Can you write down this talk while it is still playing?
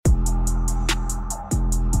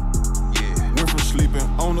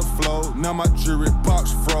on the floor. Now my jewelry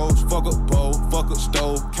box froze. Fuck a bowl, fuck a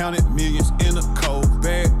stove. Counted millions in a cold.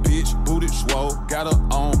 Bad bitch, booted swole. Got her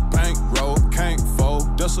on bankroll. Can't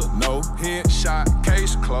fold, that's a no. Headshot,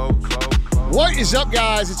 case closed. What is up,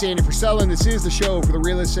 guys? It's Andy Frisella, and this is the show for the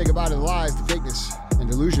realists say goodbye to the lies, the fakeness, and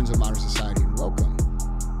delusions of modern society. And welcome to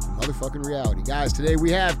motherfucking reality. Guys, today we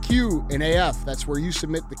have Q&AF. That's where you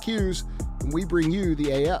submit the Qs, and we bring you the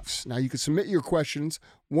AFs. Now, you can submit your questions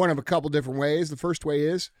one of a couple different ways. The first way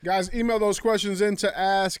is... Guys, email those questions in to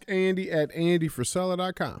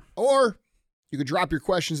askandy@andyfrisella.com. Or you could drop your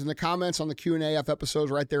questions in the comments on the Q&AF episodes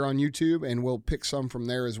right there on YouTube, and we'll pick some from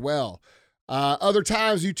there as well. Other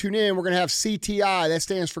times you tune in, we're going to have CTI. That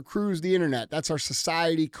stands for Cruise the Internet. That's our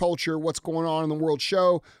society, culture, what's going on in the world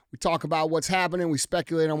show. We talk about what's happening. We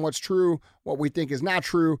speculate on what's true, what we think is not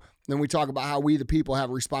true. Then we talk about how we, the people, have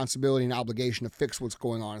a responsibility and obligation to fix what's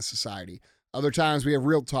going on in society. Other times we have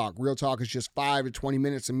Real Talk. Real Talk is just 5 to 20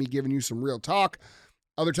 minutes of me giving you some real talk.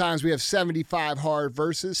 Other times we have 75 Hard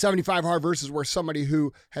Verses. 75 Hard Verses where somebody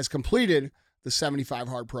who has completed the 75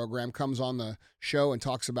 Hard program comes on the show and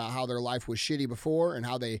talks about how their life was shitty before and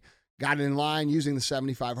how they got in line using the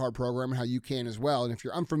 75 Hard program and how you can as well. And if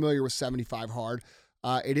you're unfamiliar with 75 Hard,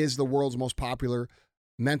 it is the world's most popular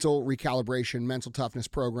mental recalibration, mental toughness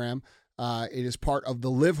program. It is part of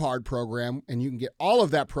the Live Hard program, and you can get all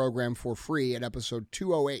of that program for free at episode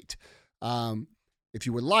 208. If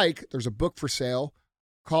you would like, there's a book for sale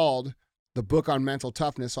called The Book on Mental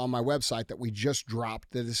Toughness on my website that we just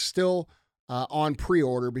dropped that is still on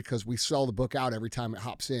pre-order because we sell the book out every time it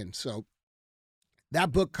hops in. So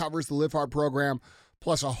that book covers the Live Hard program,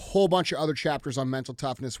 plus a whole bunch of other chapters on mental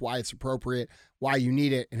toughness, why it's appropriate, why you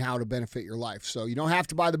need it, and how to benefit your life. So you don't have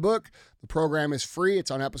to buy the book. The program is free.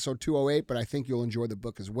 It's on episode 208, but I think you'll enjoy the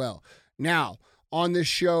book as well. Now, on this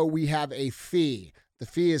show, we have a fee. The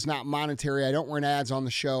fee is not monetary. I don't run ads on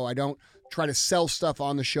the show. I don't try to sell stuff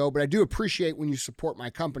on the show, but I do appreciate when you support my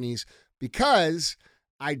companies because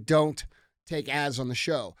I don't take ads on the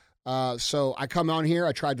show. So I come on here,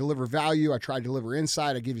 I try to deliver value, I try to deliver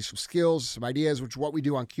insight, I give you some skills, some ideas, which is what we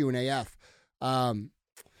do on Q&AF. And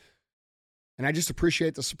I just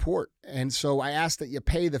appreciate the support. And so I ask that you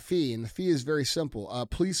pay the fee, and the fee is very simple.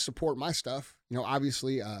 Please support my stuff. You know,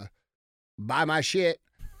 obviously, buy my shit.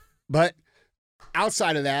 But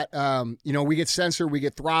outside of that, you know, we get censored, we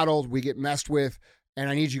get throttled, we get messed with. And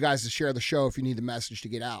I need you guys to share the show if you need the message to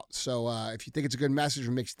get out. So if you think it's a good message,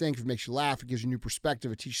 it makes you think, if it makes you laugh, it gives you new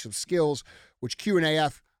perspective, it teaches you some skills, which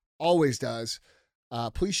Q&AF always does.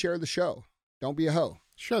 Please share the show. Don't be a hoe.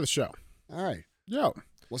 Share the show. All right. Yo.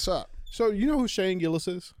 What's up? So you know who Shane Gillis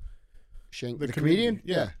is? Shane, the comedian?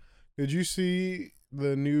 Yeah. Did you see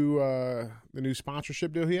the new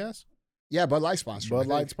sponsorship deal he has? Yeah, Bud Light sponsored. Bud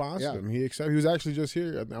Light sponsored him. He was actually just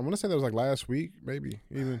here. I want to say that was like last week, maybe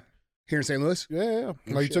even. Here in St. Louis? Yeah.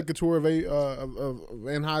 Like he took a tour of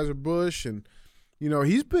Anheuser-Busch, and, you know,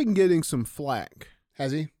 he's been getting some flack.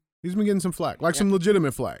 Has he? He's been getting some flack, like some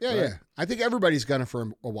legitimate flack. Yeah, right? yeah. I think everybody's gunning for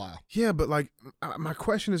him a while. Yeah, but, like, my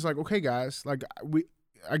question is, like, okay, guys, like,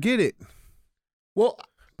 I get it. Well,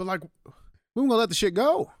 but, like, we're going to let the shit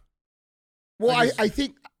go. Well, I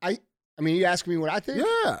think, I mean, you asking me what I think?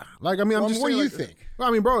 Yeah. Like, I mean, I'm just what saying, do you like, think? Well,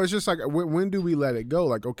 I mean, bro, it's just like, when do we let it go?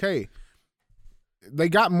 Like, okay. They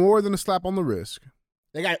got more than a slap on the wrist.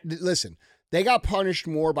 They got punished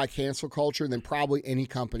more by cancel culture than probably any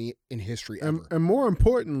company in history ever. And more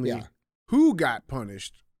importantly, who got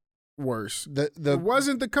punished worse? It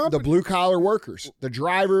wasn't the company. The blue collar workers, the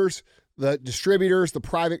drivers, the distributors, the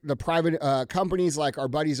private companies like our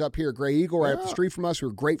buddies up here at Gray Eagle, right up the street from us, who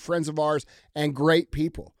are great friends of ours and great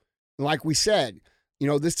people. And like we said, you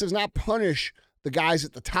know, this does not punish the guys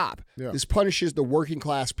at the top. Yeah. This punishes the working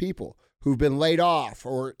class people who've been laid off,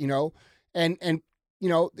 or, you know, and you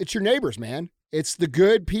know, it's your neighbors, man. It's the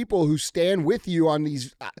good people who stand with you on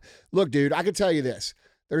these. Look, dude, I can tell you this.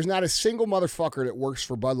 There's not a single motherfucker that works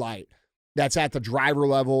for Bud Light that's at the driver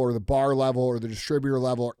level or the bar level or the distributor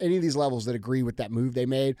level or any of these levels that agree with that move they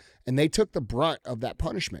made, and they took the brunt of that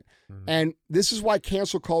punishment. Mm-hmm. And this is why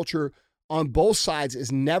cancel culture on both sides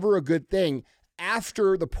is never a good thing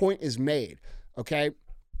after the point is made, okay?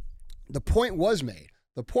 The point was made.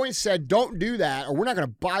 The point said, don't do that or we're not going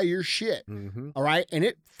to buy your shit, all right? And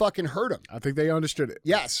it fucking hurt them. I think they understood it.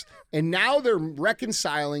 Yes. And now they're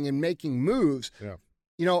reconciling and making moves. Yeah.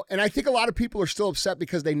 You know, and I think a lot of people are still upset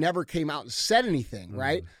because they never came out and said anything,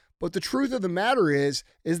 right? But the truth of the matter is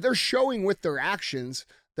they're showing with their actions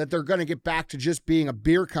that they're going to get back to just being a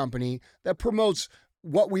beer company that promotes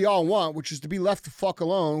what we all want, which is to be left the fuck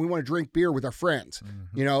alone. We want to drink beer with our friends.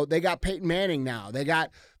 You know, they got Peyton Manning now. They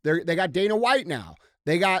got Dana White now.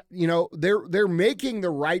 They got, they're making the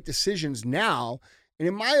right decisions now. And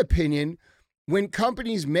in my opinion, when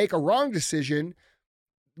companies make a wrong decision,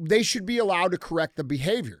 they should be allowed to correct the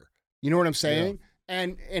behavior. You know what I'm saying? Yeah.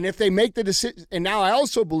 And if they make the decision, and now I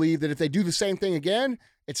also believe that if they do the same thing again,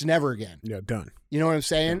 it's never again. Yeah, done. You know what I'm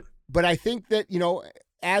saying? Yeah. But I think that,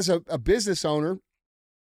 as a business owner,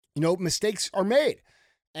 mistakes are made.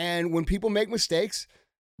 And when people make mistakes,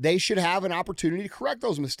 they should have an opportunity to correct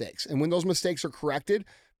those mistakes. And when those mistakes are corrected,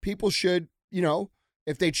 people should,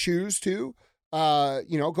 if they choose to,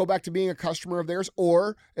 go back to being a customer of theirs,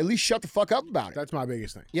 or at least shut the fuck up about it. That's my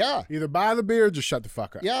biggest thing. Yeah. Either buy the beer or just shut the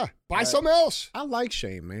fuck up. Yeah. Buy something else. I like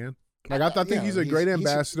Shane, man. Like, I think he's a great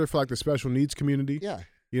ambassador for, like, the special needs community. Yeah.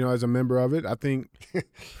 As a member of it. I think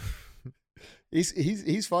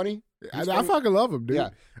he's funny. I fucking love him, dude. Yeah.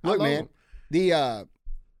 Look, man,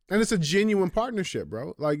 and it's a genuine partnership,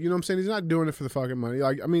 bro. Like, you know what I'm saying? He's not doing it for the fucking money.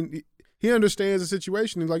 Like, I mean, he understands the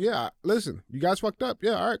situation. He's like, yeah, listen, you guys fucked up.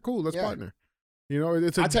 Yeah, all right, cool, let's partner.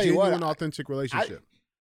 It's a genuine, authentic relationship.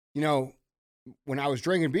 When I was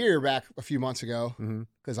drinking beer back a few months ago,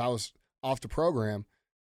 because I was off the program,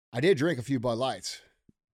 I did drink a few Bud Lights.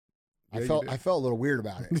 Yeah, I felt a little weird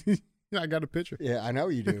about it. Yeah, I got a picture. Yeah, I know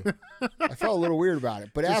you do. I felt a little weird about it,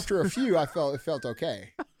 but after a few, it felt okay.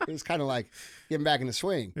 It was kind of like getting back in the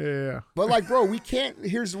swing. Yeah. But like, bro, we can't.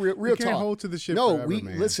 Here's the real talk. We can't hold to the shit. No, forever,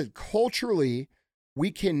 man. Listen. Culturally,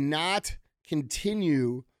 we cannot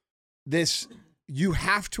continue this. You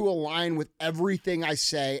have to align with everything I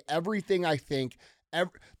say, everything I think.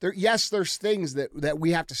 There's things that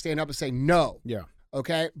we have to stand up and say no. Yeah.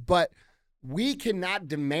 Okay, but we cannot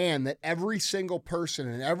demand that every single person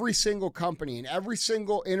and every single company and every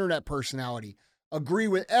single internet personality agree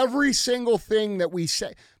with every single thing that we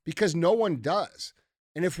say, because no one does.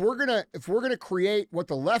 And if we're gonna create what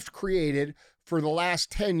the left created for the last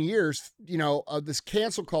 10 years, of this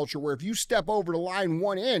cancel culture, where if you step over the line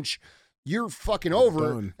 1 inch, you're fucking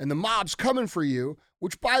over, done. And the mob's coming for you.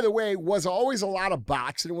 Which, by the way, was always a lot of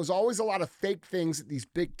bots, and it was always a lot of fake things that these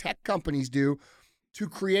big tech companies do to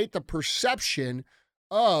create the perception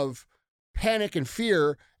of panic and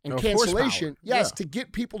fear and cancellation. Yes, to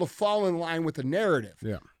get people to fall in line with the narrative.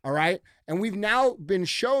 Yeah. All right? And we've now been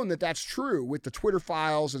shown that that's true with the Twitter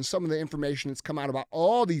files and some of the information that's come out about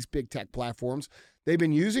all these big tech platforms. They've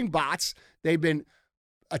been using bots. They've been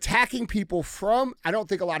attacking people from, I don't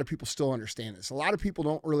think a lot of people still understand this. A lot of people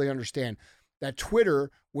don't really understand that Twitter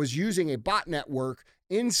was using a bot network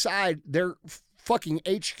inside their fucking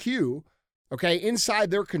HQ, okay,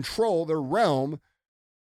 inside their control, their realm,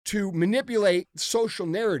 to manipulate social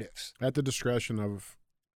narratives. At the discretion of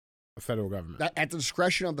the federal government. At the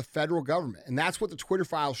discretion of the federal government. And that's what the Twitter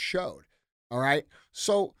files showed, all right?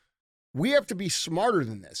 So we have to be smarter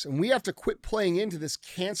than this, and we have to quit playing into this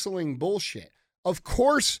canceling bullshit. Of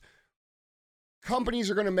course, companies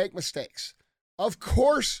are going to make mistakes. Of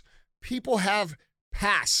course, people have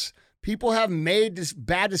pasts. People have made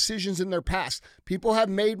bad decisions in their past. People have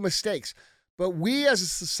made mistakes. But we as a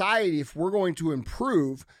society, if we're going to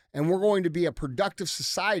improve and we're going to be a productive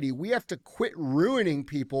society, we have to quit ruining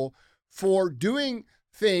people for doing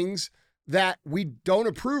things that we don't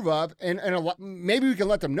approve of. And maybe we can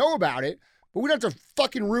let them know about it, but we don't have to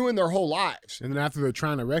fucking ruin their whole lives. And then after they're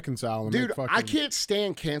trying to reconcile them. Dude, I can't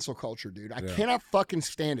stand cancel culture, dude. I cannot fucking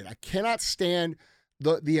stand it. I cannot stand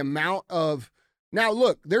the amount of... Now,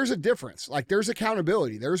 look, there's a difference. Like, there's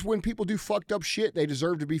accountability. There's when people do fucked up shit, they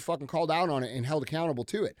deserve to be fucking called out on it and held accountable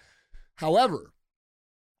to it. However,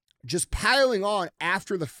 just piling on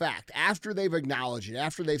after the fact, after they've acknowledged it,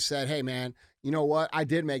 after they've said, hey, man, you know what? I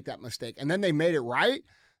did make that mistake. And then they made it right.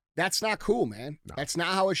 That's not cool, man. No. That's not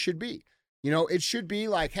how it should be. It should be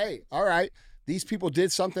like, hey, all right, these people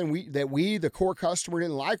did something that we, the core customer,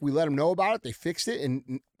 didn't like. We let them know about it. They fixed it,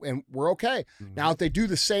 and we're okay. Mm-hmm. Now, if they do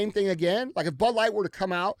the same thing again, like if Bud Light were to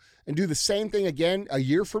come out and do the same thing again a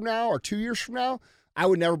year from now or 2 years from now, I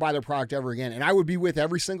would never buy their product ever again. And I would be with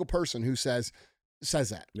every single person who says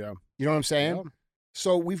that. Yeah. You know what I'm saying? Yeah.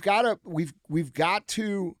 So we've got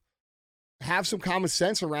to have some common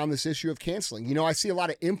sense around this issue of canceling. I see a lot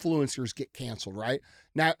of influencers get canceled, right?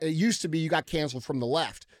 Now, it used to be you got canceled from the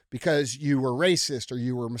left because you were racist or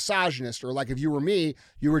you were misogynist, or like if you were me,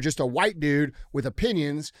 you were just a white dude with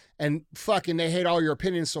opinions and fucking they hate all your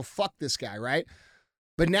opinions, so fuck this guy, right?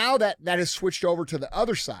 But now that has switched over to the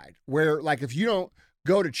other side, where like if you don't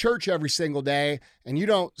go to church every single day and you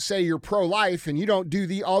don't say you're pro-life and you don't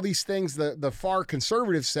do all these things the far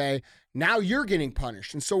conservatives say, now you're getting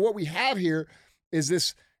punished. And so what we have here is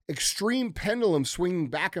this extreme pendulum swinging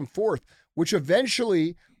back and forth, which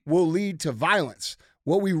eventually will lead to violence.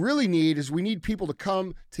 What we really need is we need people to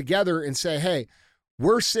come together and say, hey,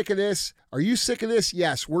 we're sick of this. Are you sick of this?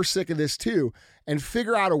 Yes, we're sick of this too. And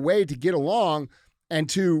figure out a way to get along and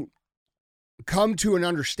to come to an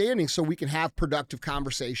understanding so we can have productive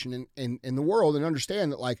conversation in the world and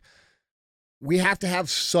understand that, like, we have to have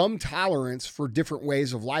some tolerance for different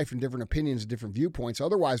ways of life and different opinions and different viewpoints.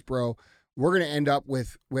 Otherwise, bro, we're going to end up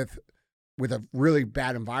with a really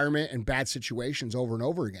bad environment and bad situations over and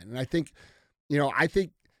over again. And I think, I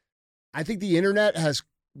think the internet has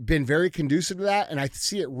been very conducive to that, and I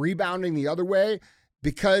see it rebounding the other way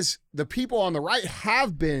because the people on the right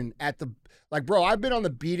have been at the, like, bro, I've been on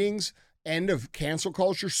the beatings end of cancel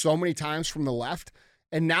culture so many times from the left,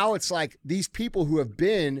 and now it's like these people who have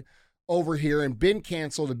been over here and been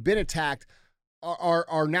canceled and been attacked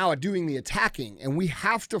are now doing the attacking, and we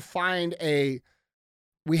have to find a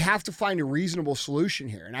reasonable solution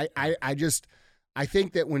here. And I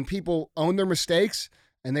think that when people own their mistakes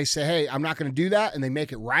and they say, hey, I'm not going to do that, and they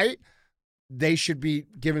make it right, they should be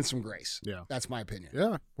given some grace. Yeah. That's my opinion.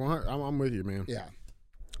 Yeah. Well, I'm with you, man. Yeah.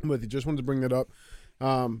 I'm with you. Just wanted to bring that up.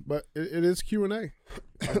 But it is Q&A.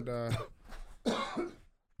 And I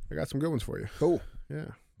got some good ones for you. Cool. Yeah.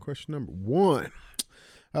 Question number 1.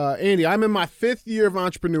 Andy, I'm in my 5th year of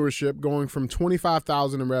entrepreneurship, going from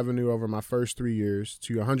 $25,000 in revenue over my first 3 years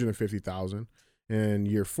to $150,000 in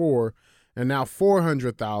year 4, and now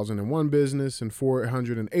 $400,000 in one business and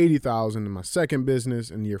 $480,000 in my second business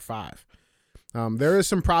in year 5. There is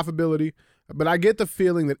some profitability, but I get the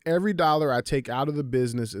feeling that every dollar I take out of the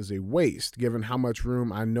business is a waste, given how much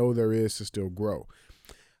room I know there is to still grow.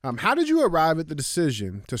 How did you arrive at the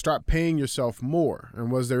decision to start paying yourself more?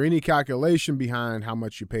 And was there any calculation behind how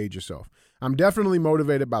much you paid yourself? I'm definitely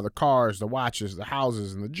motivated by the cars, the watches, the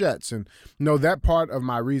houses, and the jets. And know that part of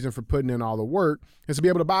my reason for putting in all the work is to be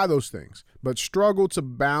able to buy those things, but struggle to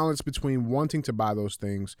balance between wanting to buy those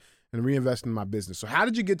things and reinvest in my business. So how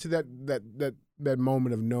did you get to that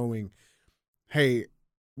moment of knowing, hey,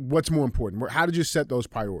 what's more important? How did you set those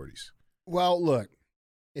priorities? Well, look.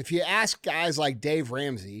 If you ask guys like Dave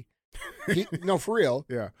Ramsey, no, for real,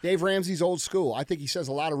 yeah. Dave Ramsey's old school. I think he says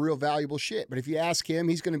a lot of real valuable shit. But if you ask him,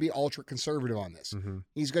 he's going to be ultra conservative on this. Mm-hmm.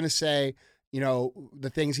 He's going to say,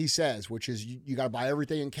 the things he says, which is you got to buy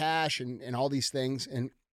everything in cash and all these things.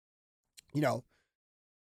 And,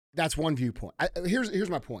 that's one viewpoint. Here's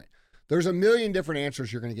my point. There's a million different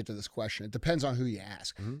answers you're going to get to this question. It depends on who you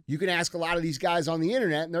ask. Mm-hmm. You can ask a lot of these guys on the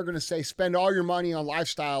internet, and they're going to say, spend all your money on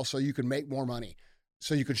lifestyle so you can make more money.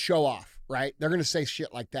 So you could show off, right? They're going to say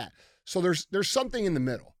shit like that. So there's something in the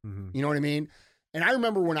middle. Mm-hmm. You know what I mean? And I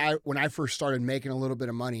remember when I first started making a little bit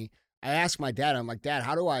of money, I asked my dad, I'm like, Dad,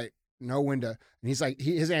 how do I know when to? And he's like,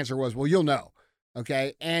 his answer was, well, you'll know.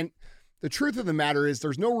 Okay. And the truth of the matter is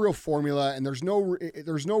there's no real formula and there's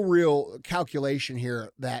no real calculation here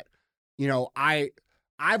that,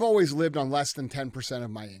 I've always lived on less than 10% of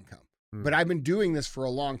my income, but I've been doing this for a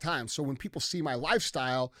long time. So when people see my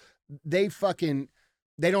lifestyle, they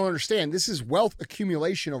don't understand. This is wealth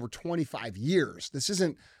accumulation over 25 years. This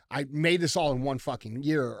isn't, I made this all in one fucking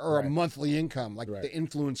year or a monthly income like the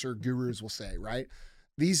influencer gurus will say, right?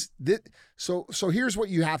 So here's what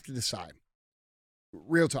you have to decide.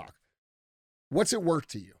 Real talk. What's it worth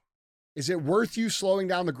to you? Is it worth you slowing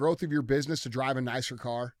down the growth of your business to drive a nicer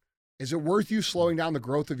car? Is it worth you slowing down the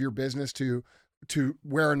growth of your business to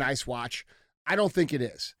wear a nice watch? I don't think it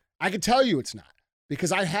is. I can tell you it's not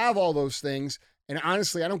because I have all those things. And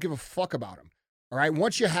honestly, I don't give a fuck about them. All right.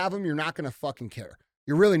 Once you have them, you're not going to fucking care.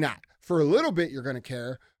 You're really not. For a little bit, you're going to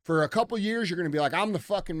care. For a couple years, you're going to be like, I'm the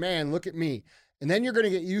fucking man. Look at me. And then you're going to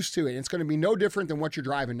get used to it. It's going to be no different than what you're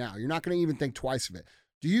driving now. You're not going to even think twice of it.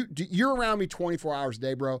 You're around me 24 hours a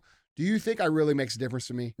day, bro. Do you think I really makes a difference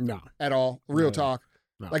to me? No. At all? Real talk.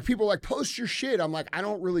 No. Like people like post your shit. I'm like, I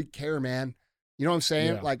don't really care, man. You know what I'm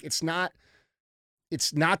saying? Yeah. Like it's not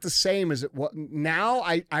the same as it was. Now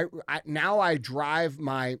I derive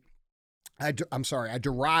my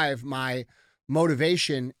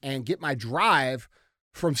motivation and get my drive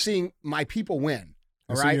from seeing my people win.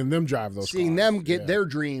 All right. Seeing them drive those Seeing cars. them get their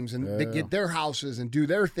dreams and they get their houses and do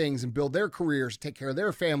their things and build their careers, take care of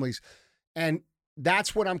their families. And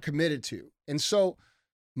that's what I'm committed to. And so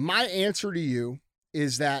my answer to you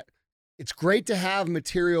is that it's great to have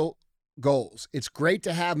material goals. It's great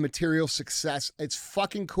to have material success. It's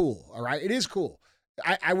fucking cool. All right. It is cool.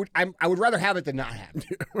 I would rather have it than not have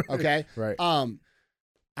it. Okay. Right. I'm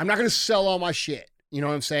not going to sell all my shit. You know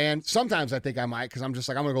what I'm saying? Sometimes I think I might, cause I'm just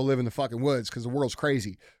like, I'm going to go live in the fucking woods cause the world's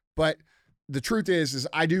crazy. But the truth is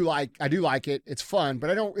I do like it. It's fun, but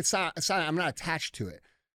I'm not attached to it,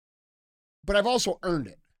 but I've also earned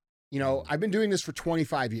it. You know, I've been doing this for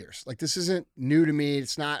 25 years. Like this isn't new to me.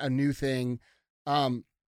 It's not a new thing.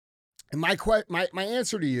 And my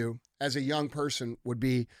answer to you as a young person would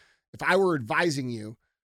be, if I were advising you,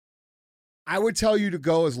 I would tell you to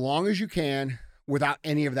go as long as you can without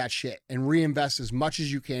any of that shit and reinvest as much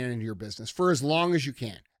as you can into your business for as long as you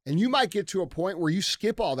can. And you might get to a point where you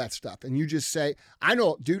skip all that stuff and you just say, I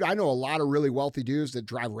know a lot of really wealthy dudes that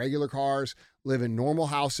drive regular cars, live in normal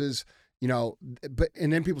houses, and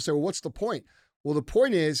then people say, well, what's the point? Well, the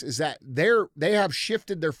point is that they have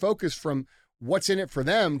shifted their focus from what's in it for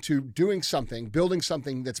them to doing something, building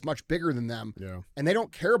something that's much bigger than them. Yeah. And they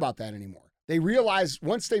don't care about that anymore.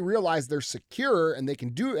 Once they realize they're secure and they can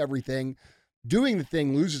do everything, doing the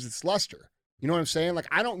thing loses its luster. You know what I'm saying? Like,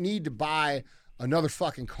 I don't need to buy another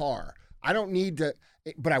fucking car. I don't need to,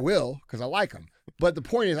 but I will because I like them. But the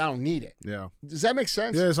point is, I don't need it. Yeah. Does that make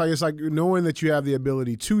sense? Yeah, it's like knowing that you have the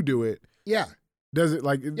ability to do it. Yeah.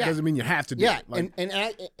 Doesn't mean you have to do it. Like,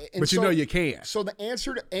 but so, you can. So the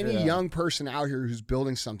answer to any young person out here who's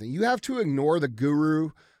building something, you have to ignore the guru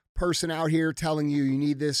person out here telling you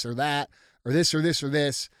need this or that or this or this or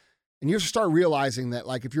this. And you have to start realizing that,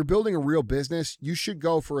 like, if you're building a real business, you should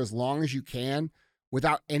go for as long as you can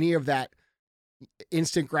without any of that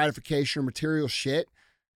instant gratification or material shit.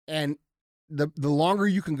 And the longer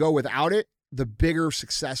you can go without it, the bigger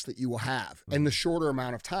success that you will have in the shorter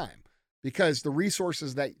amount of time. Because the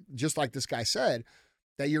resources that, just like this guy said,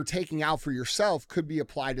 that you're taking out for yourself could be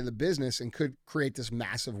applied to the business and could create this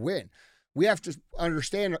massive win. We have to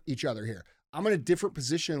understand each other here. I'm in a different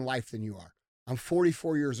position in life than you are. I'm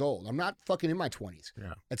 44 years old. I'm not fucking in my 20s.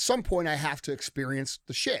 Yeah. At some point, I have to experience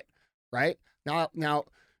the shit, right? Now,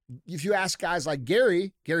 if you ask guys like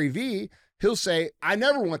Gary V, he'll say, I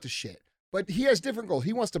never want the shit. But he has different goals.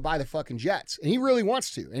 He wants to buy the fucking jets, and he really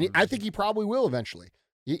wants to. And I think he probably will eventually,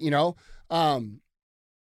 But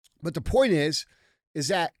the point is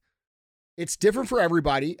that it's different for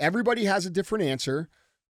everybody. Everybody has a different answer.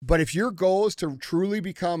 But if your goal is to truly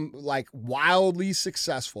become like wildly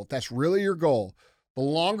successful, if that's really your goal, the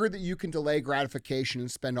longer that you can delay gratification and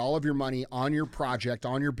spend all of your money on your project,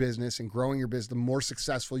 on your business and growing your business, the more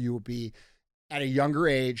successful you will be at a younger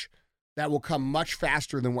age. That will come much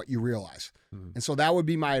faster than what you realize. And so that would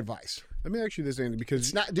be my advice. Let me ask you this, Andy, because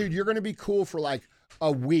it's not, dude, you're going to be cool for like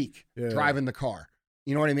a week driving the car.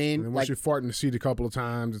 You know what I mean? And once you're farting the seat a couple of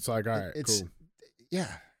times, it's like, all right, cool.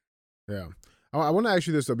 Yeah. Yeah. I want to ask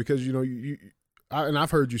you this, though, because, and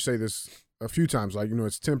I've heard you say this a few times, like,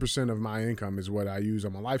 it's 10% of my income is what I use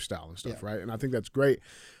on my lifestyle and stuff, right? And I think that's great.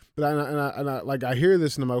 But I hear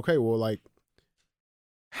this and I'm like, okay, well, like,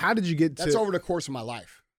 how did you get to... That's over the course of my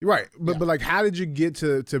life. Right. But like, how did you get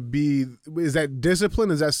to be, is that discipline?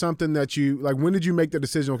 Is that something that you, like, when did you make the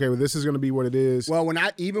decision, okay, well, this is going to be what it is? Well, when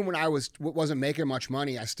I wasn't making much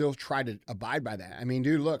money, I still tried to abide by that. I mean,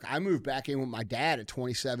 dude, look, I moved back in with my dad at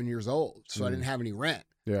 27 years old, so I didn't have any rent.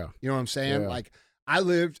 Yeah. You know what I'm saying? Yeah. Like,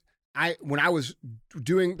 when I was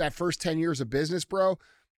doing that first 10 years of business, bro,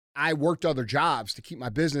 I worked other jobs to keep my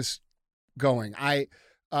business going. I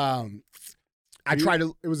tried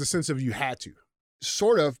to. It was a sense of you had to.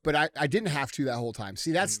 Sort of, but I didn't have to that whole time.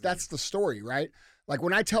 See, that's the story, right? Like,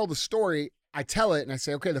 when I tell the story, I tell it and I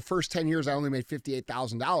say, okay, the first 10 years I only made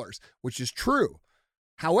 $58,000, which is true.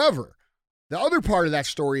 However, the other part of that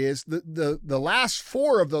story is the last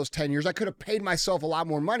 4 of those 10 years, I could have paid myself a lot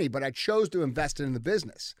more money, but I chose to invest it in the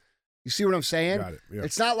business. You see what I'm saying? Got it. Yeah.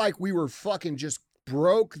 It's not like we were fucking just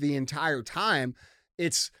broke the entire time.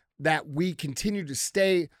 It's that we continued to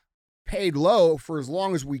stay paid low for as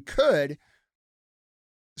long as we could,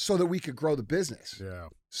 so that we could grow the business. Yeah.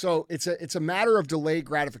 So it's a matter of delayed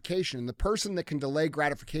gratification. And the person that can delay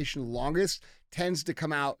gratification the longest tends to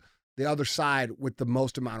come out the other side with the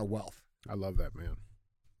most amount of wealth. I love that, man.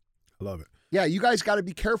 I love it. Yeah, you guys got to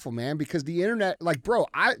be careful, man, because the internet, like, bro,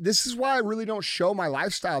 this is why I really don't show my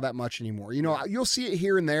lifestyle that much anymore. You'll see it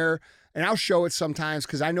here and there, and I'll show it sometimes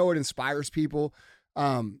because I know it inspires people.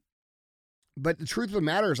 But the truth of the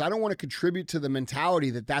matter is, I don't want to contribute to the mentality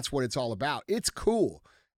that that's what it's all about. It's cool.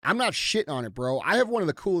 I'm not shitting on it, bro. I have one of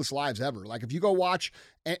the coolest lives ever. Like, if you go watch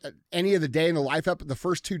any of the Day in the Life, the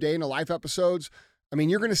first 2 Day in the Life episodes, I mean,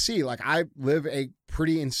 you're going to see, like, I live a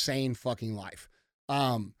pretty insane fucking life.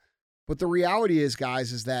 But the reality is,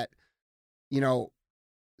 guys, is that,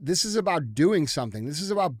 this is about doing something. This is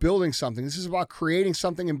about building something. This is about creating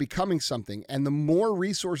something and becoming something. And the more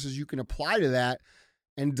resources you can apply to that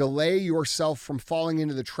and delay yourself from falling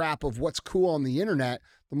into the trap of what's cool on the internet,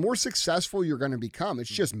 the more successful you're going to become. It's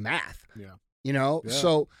just math. Yeah. Yeah.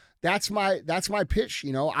 So that's my pitch.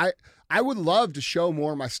 I would love to show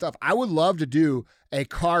more of my stuff. I would love to do a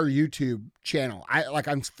car YouTube channel.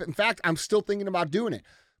 I'm still thinking about doing it,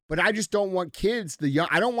 But I just don't want kids,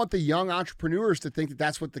 I don't want the young entrepreneurs to think that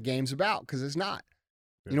that's what the game's about, because it's not.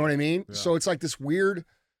 You know what I mean? Yeah. So it's like this weird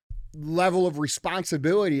level of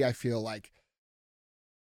responsibility, I feel like.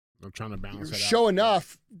 I'm trying to balance it out. Show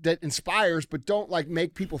enough that inspires, but don't like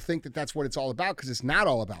make people think that that's what it's all about, because it's not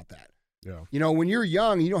all about that. Yeah. You know, when you're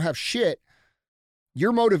young, you don't have shit,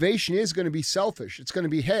 your motivation is going to be selfish. It's going to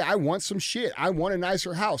be, hey, I want some shit. I want a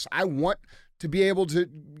nicer house. I want to be able to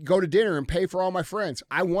go to dinner and pay for all my friends.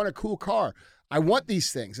 I want a cool car. I want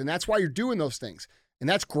these things. And that's why you're doing those things. And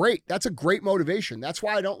that's great. That's a great motivation. That's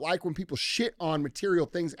why I don't like when people shit on material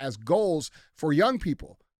things as goals for young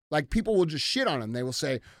people. Like, people will just shit on them. They will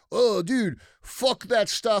say, oh, dude, fuck that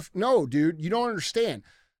stuff. No, dude, you don't understand.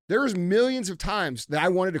 There's millions of times that I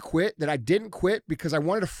wanted to quit, that I didn't quit because I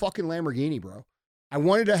wanted a fucking Lamborghini, bro. I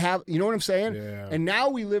wanted to have, you know what I'm saying? Yeah. And now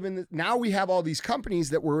we have all these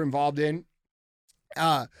companies that we're involved in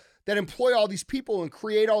that employ all these people and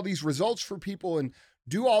create all these results for people and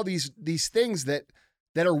do all these things that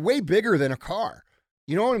are way bigger than a car.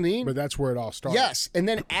 You know what I mean? But that's where it all starts. Yes. And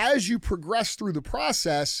then as you progress through the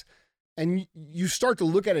process and you start to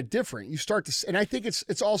look at it different, you start to, and I think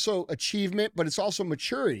it's also achievement, but it's also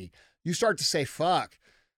maturity. You start to say, fuck,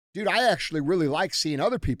 dude, I actually really like seeing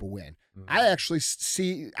other people win.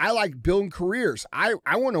 Mm-hmm. I like building careers. I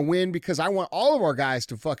want to win because I want all of our guys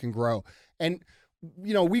to fucking grow. And,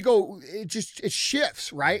 you know, it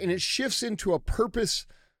shifts, right? And it shifts into a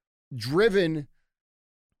purpose-driven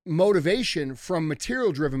motivation from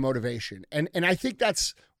material-driven motivation. And I think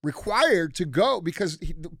that's required to go, because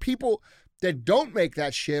the people that don't make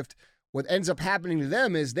that shift, what ends up happening to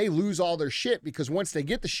them is they lose all their shit, because once they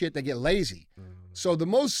get the shit, they get lazy. Mm-hmm. So the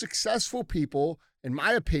most successful people, in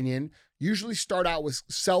my opinion, usually start out with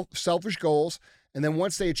selfish goals. And then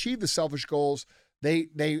once they achieve the selfish goals, they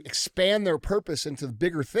expand their purpose into the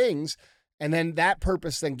bigger things. And then that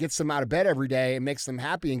purpose then gets them out of bed every day and makes them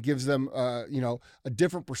happy and gives them, a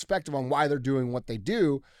different perspective on why they're doing what they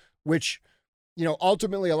do, which,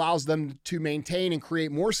 ultimately allows them to maintain and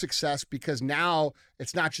create more success, because now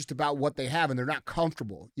it's not just about what they have and they're not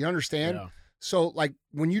comfortable. You understand? Yeah. So like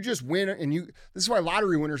when you just win and this is why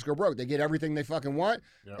lottery winners go broke. They get everything they fucking want,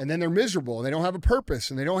 yep, and then they're miserable and they don't have a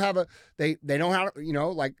purpose and they don't have they don't have,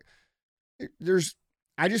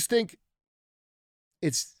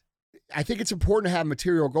 I think it's important to have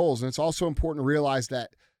material goals. And it's also important to realize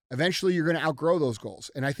that eventually you're going to outgrow those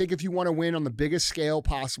goals. And I think if you want to win on the biggest scale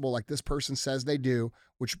possible, like this person says they do,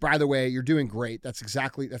 which by the way, you're doing great. That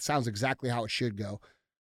sounds exactly how it should go.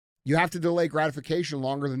 You have to delay gratification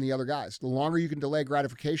longer than the other guys. The longer you can delay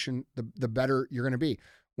gratification, the better you're going to be.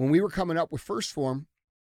 When we were coming up with First Form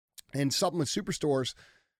and supplement superstores,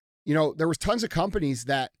 there was tons of companies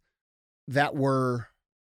that were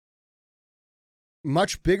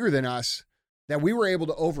much bigger than us that we were able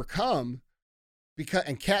to overcome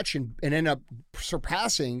and catch and end up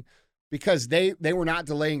surpassing, because they were not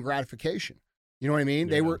delaying gratification. You know what I mean?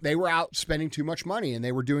 Yeah. They were out spending too much money and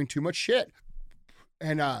they were doing too much shit.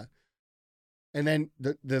 And then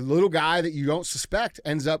the little guy that you don't suspect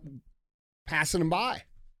ends up passing them by.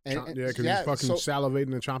 Because he's fucking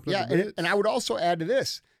salivating and chomping. Yeah, and I would also add to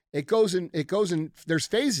this. It goes in. There's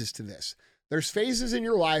phases to this. There's phases in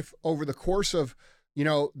your life over the course of,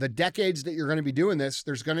 the decades that you're going to be doing this.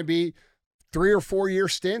 There's going to be 3 or 4 year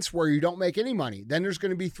stints where you don't make any money. Then there's going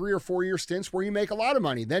to be 3 or 4 year stints where you make a lot of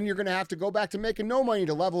money. Then you're going to have to go back to making no money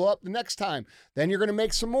to level up the next time. Then you're going to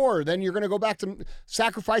make some more. Then you're going to go back to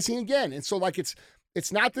sacrificing again. And so like it's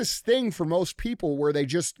not this thing for most people where they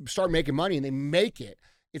just start making money and they make it.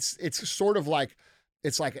 It's sort of like,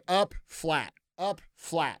 it's like up, flat, up,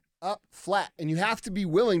 flat, up, flat. And you have to be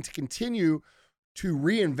willing to continue to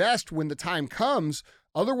reinvest when the time comes.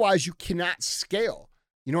 Otherwise you cannot scale.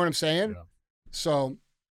 You know what I'm saying? Yeah. So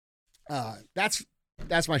that's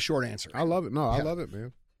my short answer. I love it. No, I love it,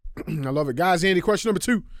 man. I love it. Guys, Andy, question number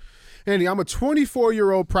 2. Andy, I'm a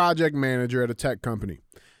 24-year-old project manager at a tech company.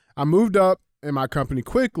 I moved up in my company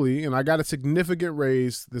quickly, and I got a significant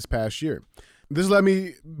raise this past year. This led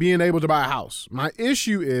me being able to buy a house. My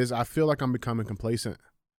issue is I feel like I'm becoming complacent.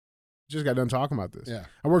 Just got done talking about this. Yeah.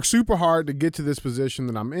 I worked super hard to get to this position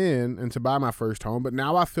that I'm in and to buy my first home, but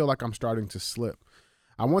now I feel like I'm starting to slip.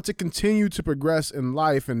 I want to continue to progress in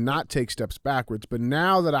life and not take steps backwards, but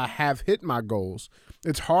now that I have hit my goals,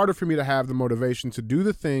 it's harder for me to have the motivation to do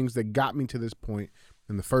the things that got me to this point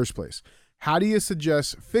in the first place. How do you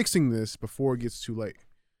suggest fixing this before it gets too late?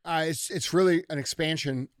 It's really an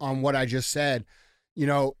expansion on what I just said.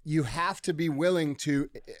 You have to be willing to,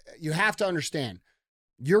 you have to understand,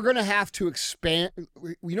 you're going to have to expand.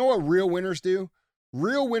 You know what real winners do?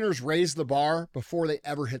 Real winners raise the bar before they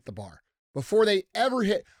ever hit the bar. Before they ever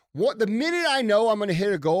hit, the minute I know I'm going to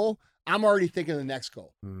hit a goal, I'm already thinking of the next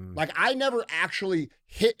goal. Like I never actually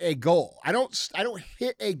hit a goal. I don't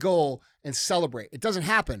hit a goal and celebrate. It doesn't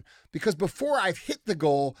happen because before I've hit the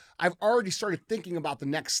goal, I've already started thinking about the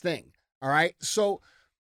next thing. All right. So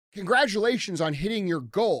congratulations on hitting your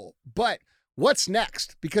goal, but what's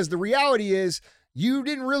next? Because the reality is you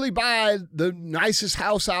didn't really buy the nicest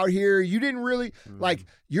house out here. You didn't really like,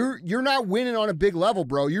 you're not winning on a big level,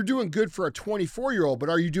 bro. You're doing good for a 24-year-old, but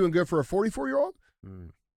are you doing good for a 44-year-old?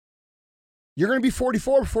 You're going to be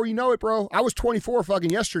 44 before you know it, bro. I was 24 fucking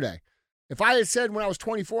yesterday. If I had said when I was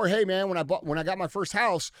 24, hey man, when I got my first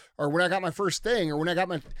house or when I got my first thing or when I got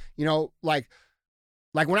my, like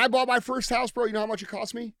when I bought my first house, bro, you know how much it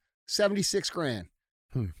cost me? $76,000.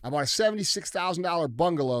 I bought a $76,000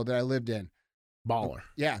 bungalow that I lived in. Baller.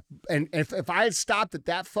 Yeah. And if I had stopped at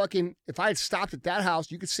that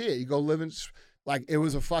house, you could see it. You go live in, like it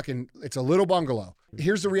was it's a little bungalow.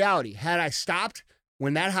 Here's the reality. Had I stopped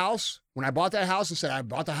when I bought that house and said, I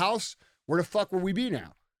bought the house, where the fuck would we be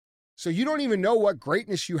now? So you don't even know what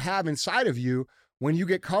greatness you have inside of you when you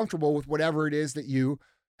get comfortable with whatever it is that you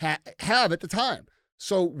have at the time.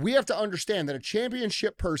 So we have to understand that a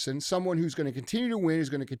championship person, someone who's going to continue to win, who's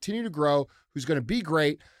going to continue to grow, who's going to be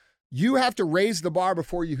great, you have to raise the bar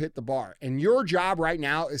before you hit the bar. And your job right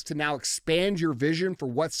now is to now expand your vision for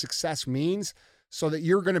what success means so that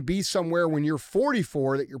you're going to be somewhere when you're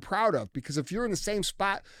 44 that you're proud of. Because if you're in the same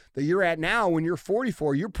spot that you're at now when you're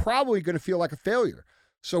 44, you're probably going to feel like a failure.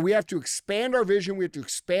 So we have to expand our vision, we have to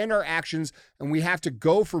expand our actions, and we have to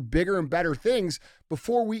go for bigger and better things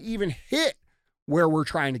before we even hit where we're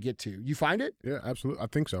trying to get to. You find it? Yeah, absolutely. I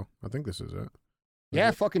think so. I think this is it.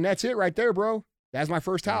 Yeah, fucking that's it right there, bro. That's my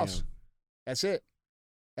first house. Damn. That's it.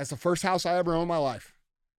 That's the first house I ever owned in my life.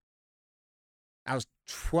 I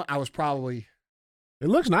was probably... It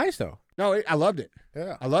looks nice, though. No, I loved it.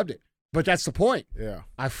 Yeah. I loved it. But that's the point. Yeah.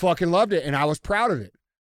 I fucking loved it, and I was proud of it.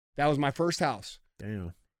 That was my first house.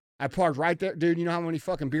 Damn. I parked right there. Dude, you know how many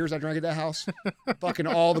fucking beers I drank at that house? Fucking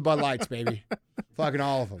all the Bud Lights, baby. Fucking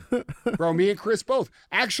all of them. Bro, me and Chris both.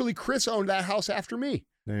 Actually, Chris owned that house after me.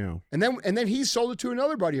 Damn. And then he sold it to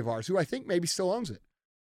another buddy of ours who I think maybe still owns it.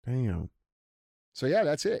 Damn. So yeah,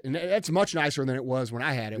 that's it. And that's much nicer than it was when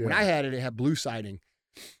I had it. Yeah. When I had it, it had blue siding.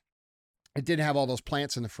 It didn't have all those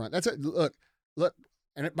plants in the front. That's it. Look.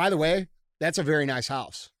 And by the way, that's a very nice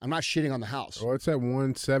house. I'm not shitting on the house. Oh, it's at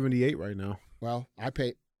 178 right now. Well, I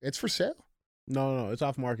paid. It's for sale. No, it's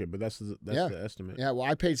off market, but that's the estimate. Yeah, well,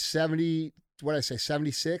 I paid 70. What did I say?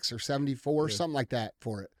 76 or 74, Yeah. something like that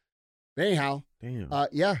for it. But anyhow, Damn.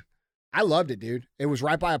 yeah, I loved it, dude. It was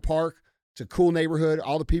right by a park. It's a cool neighborhood.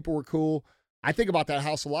 All the people were cool. I think about that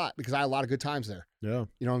house a lot because I had a lot of good times there. Yeah.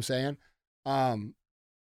 You know what I'm saying?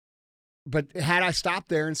 But had I stopped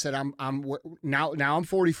there and said I'm now I'm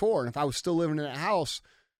 44, and if I was still living in that house,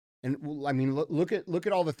 and I mean look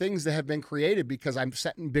at all the things that have been created because I'm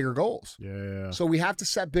setting bigger goals. Yeah. So we have to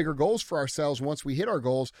set bigger goals for ourselves once we hit our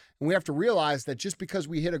goals, and we have to realize that just because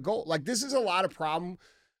we hit a goal, like this is a lot of problem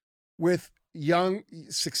with young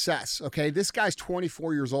success. Okay, this guy's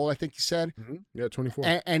 24 years old. I think you said. Mm-hmm. Yeah,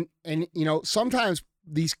 24. And you know sometimes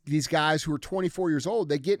these guys who are 24 years old,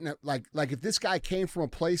 they get in like if this guy came from a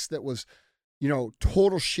place that was, you know,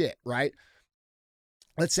 total shit, right?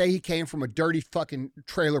 Let's say he came from a dirty fucking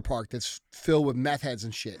trailer park that's filled with meth heads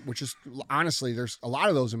and shit, which is honestly, there's a lot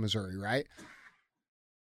of those in Missouri, right?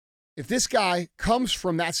 If this guy comes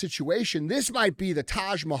from that situation, this might be the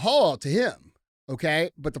Taj Mahal to him, okay?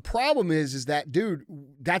 But the problem is that, dude,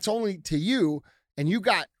 that's only to you, and you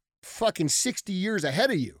got fucking 60 years ahead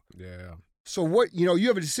of you. Yeah. So what, you know, you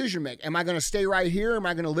have a decision to make. Am I going to stay right here? Am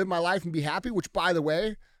I going to live my life and be happy? Which, by the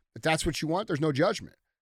way, if that's what you want, there's no judgment.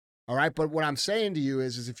 All right. But what I'm saying to you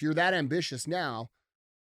is if you're that ambitious now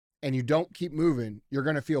and you don't keep moving, you're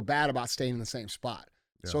going to feel bad about staying in the same spot.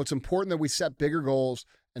 Yeah. So it's important that we set bigger goals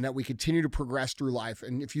and that we continue to progress through life.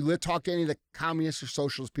 And if you talk to any of the communists or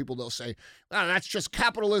socialist people, they'll say, oh, that's just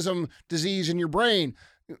capitalism disease in your brain.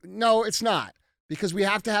 No, it's not. Because we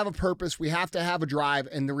have to have a purpose. We have to have a drive.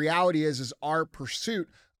 And the reality is our pursuit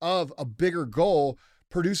of a bigger goal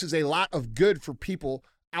produces a lot of good for people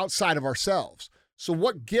outside of ourselves. So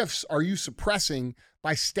what gifts are you suppressing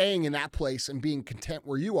by staying in that place and being content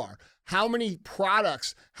where you are? How many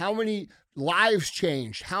products, how many lives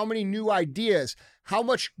changed, how many new ideas, how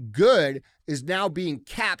much good is now being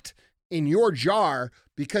capped in your jar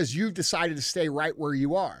because you've decided to stay right where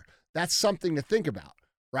you are? That's something to think about,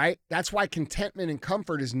 right? That's why contentment and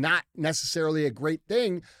comfort is not necessarily a great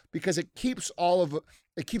thing, because it keeps a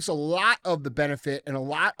lot of the benefit and a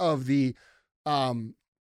lot of the,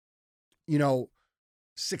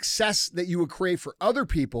 success that you would create for other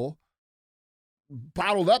people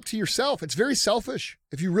bottled up to yourself. It's very selfish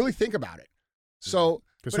if you really think about it. So,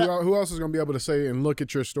 because who else is going to be able to say and look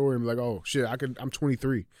at your story and be like, oh shit, I'm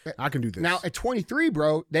 23, I can do this. Now at 23,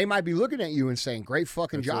 bro, they might be looking at you and saying, great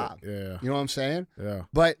fucking job. Yeah. You know what I'm saying? Yeah.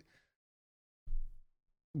 But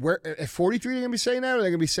at 43, they're going to be saying that, or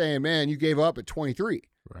they're going to be saying, man, you gave up at 23.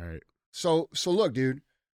 Right. So look, dude,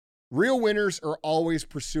 real winners are always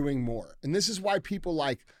pursuing more. And this is why people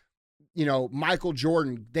like, Michael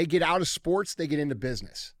Jordan, they get out of sports, they get into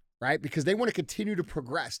business, right? Because they want to continue to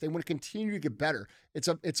progress. They want to continue to get better.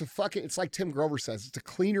 It's like Tim Grover says, it's a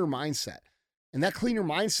cleaner mindset. And that cleaner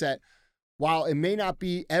mindset, while it may not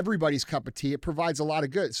be everybody's cup of tea, it provides a lot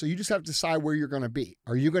of good. So you just have to decide where you're going to be.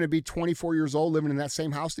 Are you going to be 24 years old living in that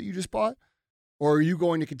same house that you just bought? Or are you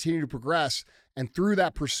going to continue to progress? And through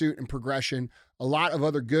that pursuit and progression, a lot of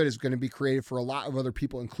other good is going to be created for a lot of other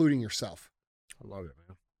people, including yourself. I love it,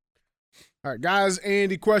 man. All right, guys,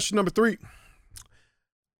 Andy, question number 3.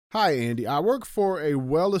 Hi, Andy. I work for a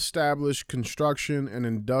well-established construction and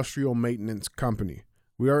industrial maintenance company.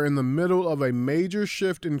 We are in the middle of a major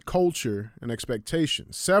shift in culture and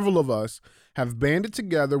expectations. Several of us have banded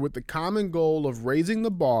together with the common goal of raising the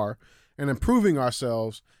bar and improving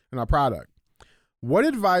ourselves and our product. What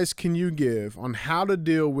advice can you give on how to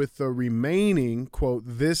deal with the remaining, quote,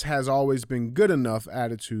 this has always been good enough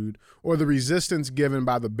attitude, or the resistance given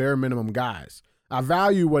by the bare minimum guys? I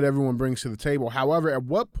value what everyone brings to the table. However, at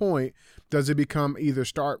what point does it become either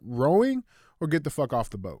start rowing or get the fuck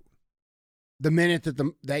off the boat? The minute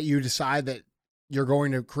that you decide that you're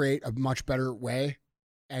going to create a much better way,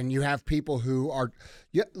 and you have people who are,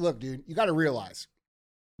 look, dude, you got to realize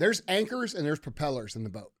there's anchors and there's propellers in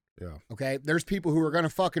the boat. Yeah. Okay. There's people who are going to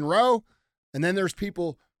fucking row, and then there's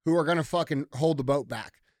people who are going to fucking hold the boat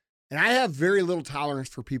back. And I have very little tolerance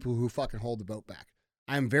for people who fucking hold the boat back.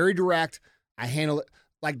 I'm very direct. I handle it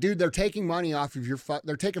like, dude, they're taking money off of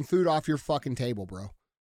they're taking food off your fucking table, bro.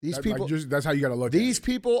 These people, that's how you got to look at it. These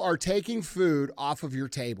people are taking food off of your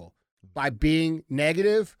table by being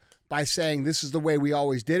negative, by saying this is the way we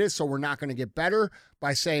always did it, so we're not going to get better,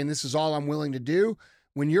 by saying this is all I'm willing to do.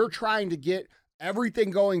 When you're trying to get everything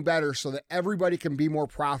going better so that everybody can be more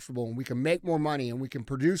profitable and we can make more money and we can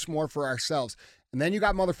produce more for ourselves. And then you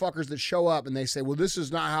got motherfuckers that show up and they say, well, this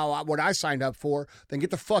is not what I signed up for. Then get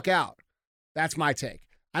the fuck out. That's my take.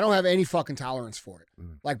 I don't have any fucking tolerance for it.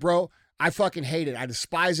 Like, bro, I fucking hate it. I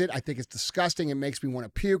despise it. I think it's disgusting. It makes me want to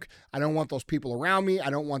puke. I don't want those people around me. I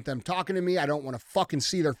don't want them talking to me. I don't want to fucking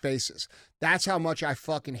see their faces. That's how much I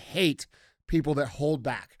fucking hate people that hold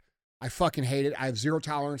back. I fucking hate it. I have zero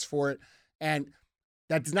tolerance for it. And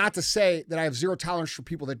that's not to say that I have zero tolerance for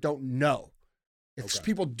people that don't know. If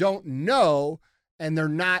people don't know and they're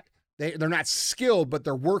not skilled, but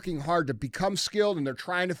they're working hard to become skilled and they're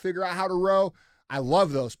trying to figure out how to row, I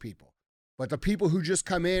love those people. But the people who just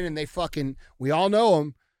come in and we all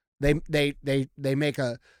know them. They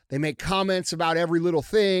make comments about every little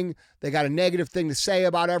thing. They got a negative thing to say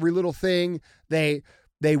about every little thing. They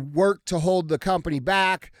work to hold the company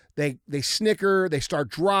back. They snicker, they start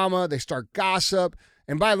drama, they start gossip.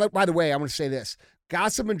 And by the way, I'm going to say this.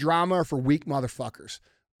 Gossip and drama are for weak motherfuckers.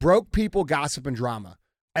 Broke people, gossip and drama.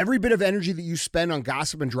 Every bit of energy that you spend on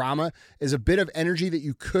gossip and drama is a bit of energy that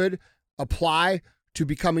you could apply to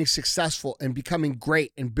becoming successful and becoming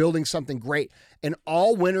great and building something great. And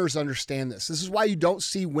all winners understand this. This is why you don't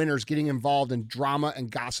see winners getting involved in drama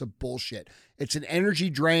and gossip bullshit. It's an energy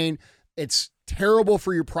drain. It's terrible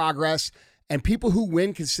for your progress. And people who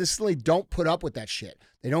win consistently don't put up with that shit.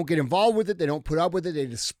 They don't get involved with it. They don't put up with it. They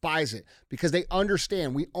despise it because they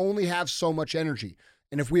understand we only have so much energy.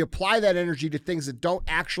 And if we apply that energy to things that don't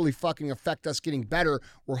actually fucking affect us getting better,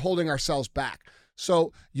 we're holding ourselves back.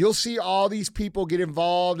 So you'll see all these people get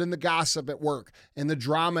involved in the gossip at work and the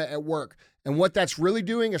drama at work. And what that's really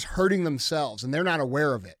doing is hurting themselves, and they're not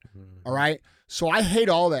aware of it. All right? So I hate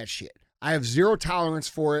all that shit. I have zero tolerance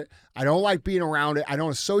for it. I don't like being around it. I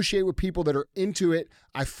don't associate with people that are into it.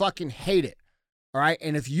 I fucking hate it. All right?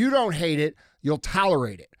 And if you don't hate it, you'll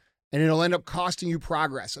tolerate it. And it'll end up costing you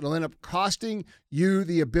progress. It'll end up costing you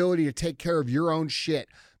the ability to take care of your own shit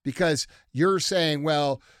because you're saying,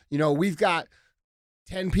 well, we've got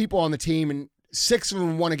 10 people on the team and 6 of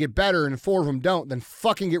them want to get better and 4 of them don't. Then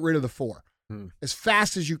fucking get rid of the 4 as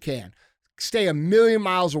fast as you can. Stay a million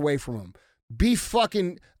miles away from them. Be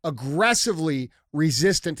fucking aggressively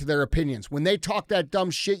resistant to their opinions. When they talk that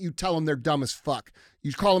dumb shit, you tell them they're dumb as fuck.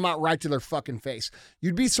 You call them out right to their fucking face.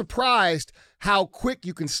 You'd be surprised how quick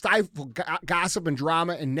you can stifle gossip and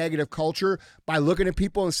drama and negative culture by looking at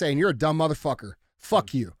people and saying, you're a dumb motherfucker.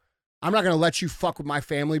 Fuck you. I'm not going to let you fuck with my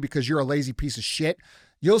family because you're a lazy piece of shit.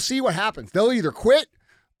 you'll see what happens. They'll either quit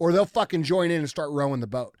or they'll fucking join in and start rowing the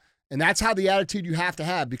boat. And that's how the attitude you have to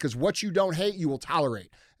have, because what you don't hate, you will tolerate.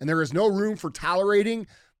 And there is no room for tolerating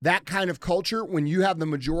that kind of culture when you have the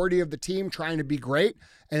majority of the team trying to be great,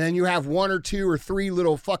 and then you have 1 or 2 or 3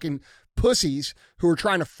 little fucking pussies who are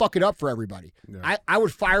trying to fuck it up for everybody. Yeah. I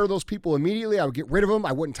would fire those people immediately. I would get rid of them.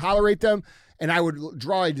 I wouldn't tolerate them. And I would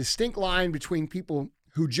draw a distinct line between people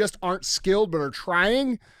who just aren't skilled but are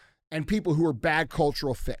trying and people who are bad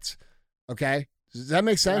cultural fits. Okay? Does that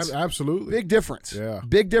make sense? Absolutely. Big difference. Yeah.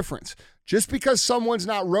 Big difference. Just because someone's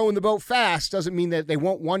not rowing the boat fast doesn't mean that they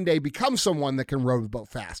won't one day become someone that can row the boat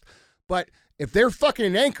fast. But if they're fucking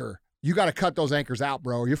an anchor, you got to cut those anchors out,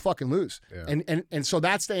 bro, or you fucking lose. Yeah. And so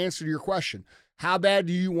that's the answer to your question. How bad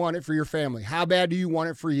do you want it for your family? How bad do you want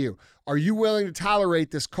it for you? Are you willing to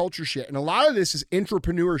tolerate this culture shit? And a lot of this is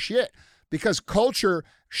intrapreneur shit, because culture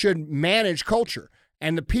should manage culture.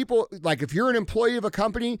 And the people, like if you're an employee of a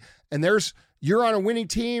company and you're on a winning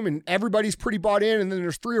team and everybody's pretty bought in, and then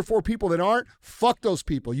there's 3 or 4 people that aren't, fuck those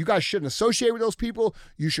people. You guys shouldn't associate with those people.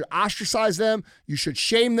 You should ostracize them. You should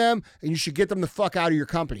shame them, and you should get them the fuck out of your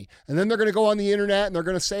company. And then they're going to go on the internet and they're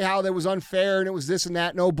going to say how that was unfair and it was this and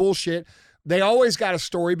that. No bullshit. They always got a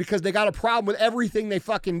story because they got a problem with everything they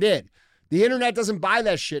fucking did. The internet doesn't buy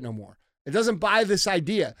that shit no more. It doesn't buy this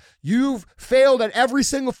idea. You've failed at every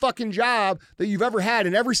single fucking job that you've ever had,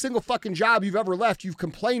 and every single fucking job you've ever left, you've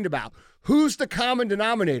complained about. Who's the common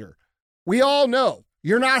denominator? We all know.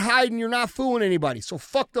 You're not hiding. You're not fooling anybody. So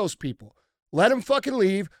fuck those people. Let them fucking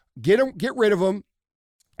leave. Get rid of them,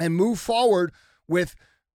 and move forward with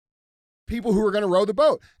people who are going to row the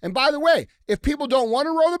boat. And by the way, if people don't want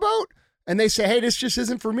to row the boat, and they say, hey, this just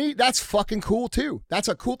isn't for me, that's fucking cool too. That's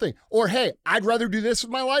a cool thing. Or, hey, I'd rather do this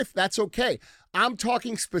with my life. That's okay. I'm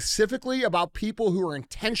talking specifically about people who are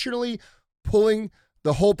intentionally pulling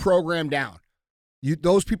the whole program down.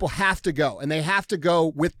 Those people have to go, and they have to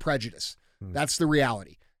go with prejudice. That's the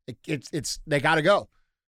reality. They got to go.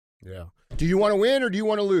 Yeah. Do you want to win or do you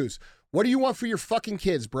want to lose? What do you want for your fucking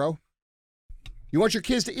kids, bro? You want your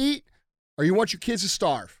kids to eat or you want your kids to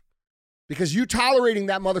starve? Because you tolerating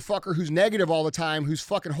that motherfucker who's negative all the time, who's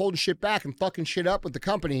fucking holding shit back and fucking shit up with the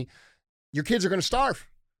company, your kids are going to starve.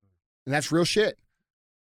 And that's real shit.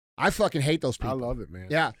 I fucking hate those people. I love it, man.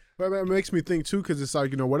 Yeah. But it makes me think, too, because it's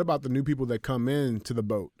like, what about the new people that come in to the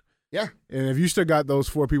boat? Yeah. And if you still got those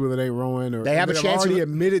 4 people that ain't rowing, or they have a chance already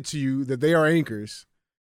admitted to you that they are anchors,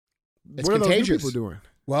 it's what contagious. are those new people doing?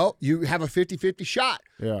 Well, you have a 50-50 shot.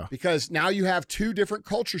 Yeah. Because now you have 2 different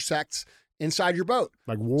culture sects inside your boat.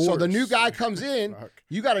 Like wars. So the new guy comes in,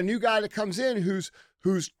 you got a new guy that comes in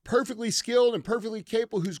who's perfectly skilled and perfectly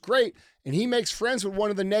capable, who's great, and he makes friends with one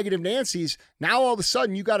of the negative Nancys. Now all of a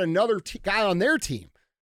sudden you got another guy on their team.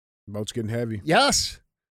 Boat's getting heavy. Yes.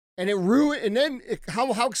 And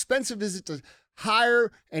how expensive is it to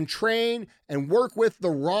hire and train and work with the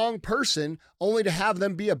wrong person only to have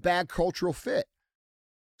them be a bad cultural fit?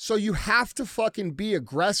 So you have to fucking be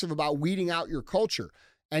aggressive about weeding out your culture.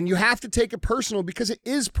 And you have to take it personal, because it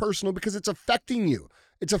is personal, because it's affecting you.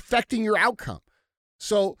 It's affecting your outcome.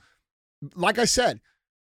 So, like I said,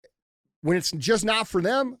 when it's just not for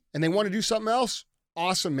them and they want to do something else,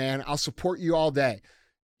 awesome, man. I'll support you all day.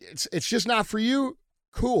 It's just not for you.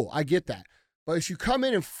 Cool, I get that. But if you come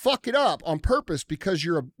in and fuck it up on purpose because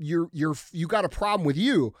you got a problem with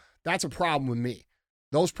you, that's a problem with me.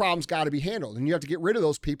 Those problems got to be handled, and you have to get rid of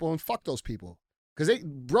those people and fuck those people, because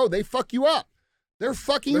they fuck you up. They're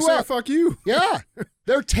fucking you up. Fuck you. Yeah.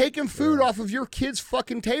 They're taking food off of your kid's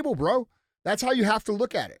fucking table, bro. That's how you have to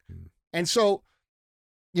look at it. And so,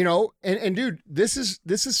 and dude, this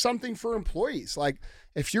is something for employees. Like,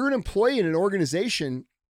 if you're an employee in an organization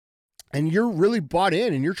and you're really bought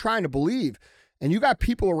in and you're trying to believe, and you got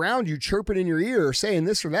people around you chirping in your ear or saying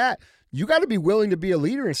this or that, you got to be willing to be a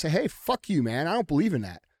leader and say, hey, fuck you, man. I don't believe in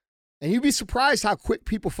that. And you'd be surprised how quick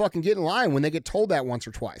people fucking get in line when they get told that once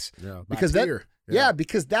or twice. Yeah,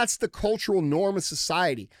 because that's the cultural norm of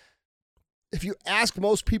society. If you ask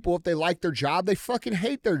most people if they like their job, they fucking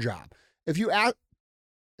hate their job. If you ask,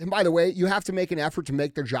 and by the way, you have to make an effort to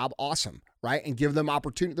make their job awesome, right? And give them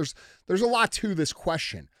opportunity. There's a lot to this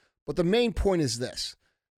question, but the main point is this.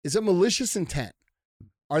 Is it malicious intent?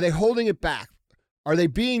 Are they holding it back? Are they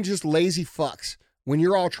being just lazy fucks when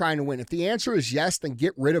you're all trying to win? If the answer is yes, then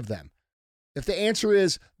get rid of them. If the answer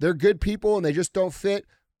is they're good people and they just don't fit,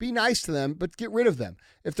 be nice to them, but get rid of them.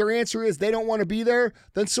 If their answer is they don't want to be there,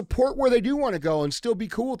 then support where they do want to go and still be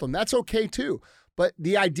cool with them. That's okay too. But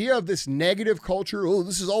the idea of this negative culture, oh,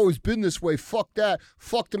 this has always been this way, fuck that,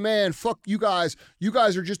 fuck the man, fuck you guys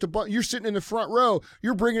are just you're sitting in the front row,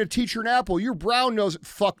 you're bringing a teacher an apple, you're brown nose,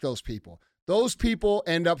 fuck those people. Those people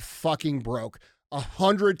end up fucking broke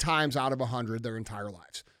 100 times out of 100 their entire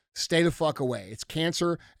lives. Stay the fuck away. It's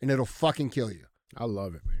cancer, and it'll fucking kill you. I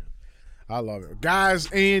love it, man. I love it.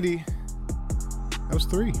 Guys, Andy, that was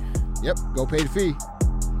 3. Yep, go pay the fee.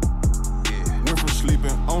 Went from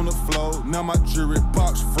sleeping on the floor, now my jewelry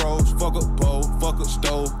box froze. Fuck a bowl, fuck a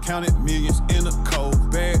stove, counted millions in a cold.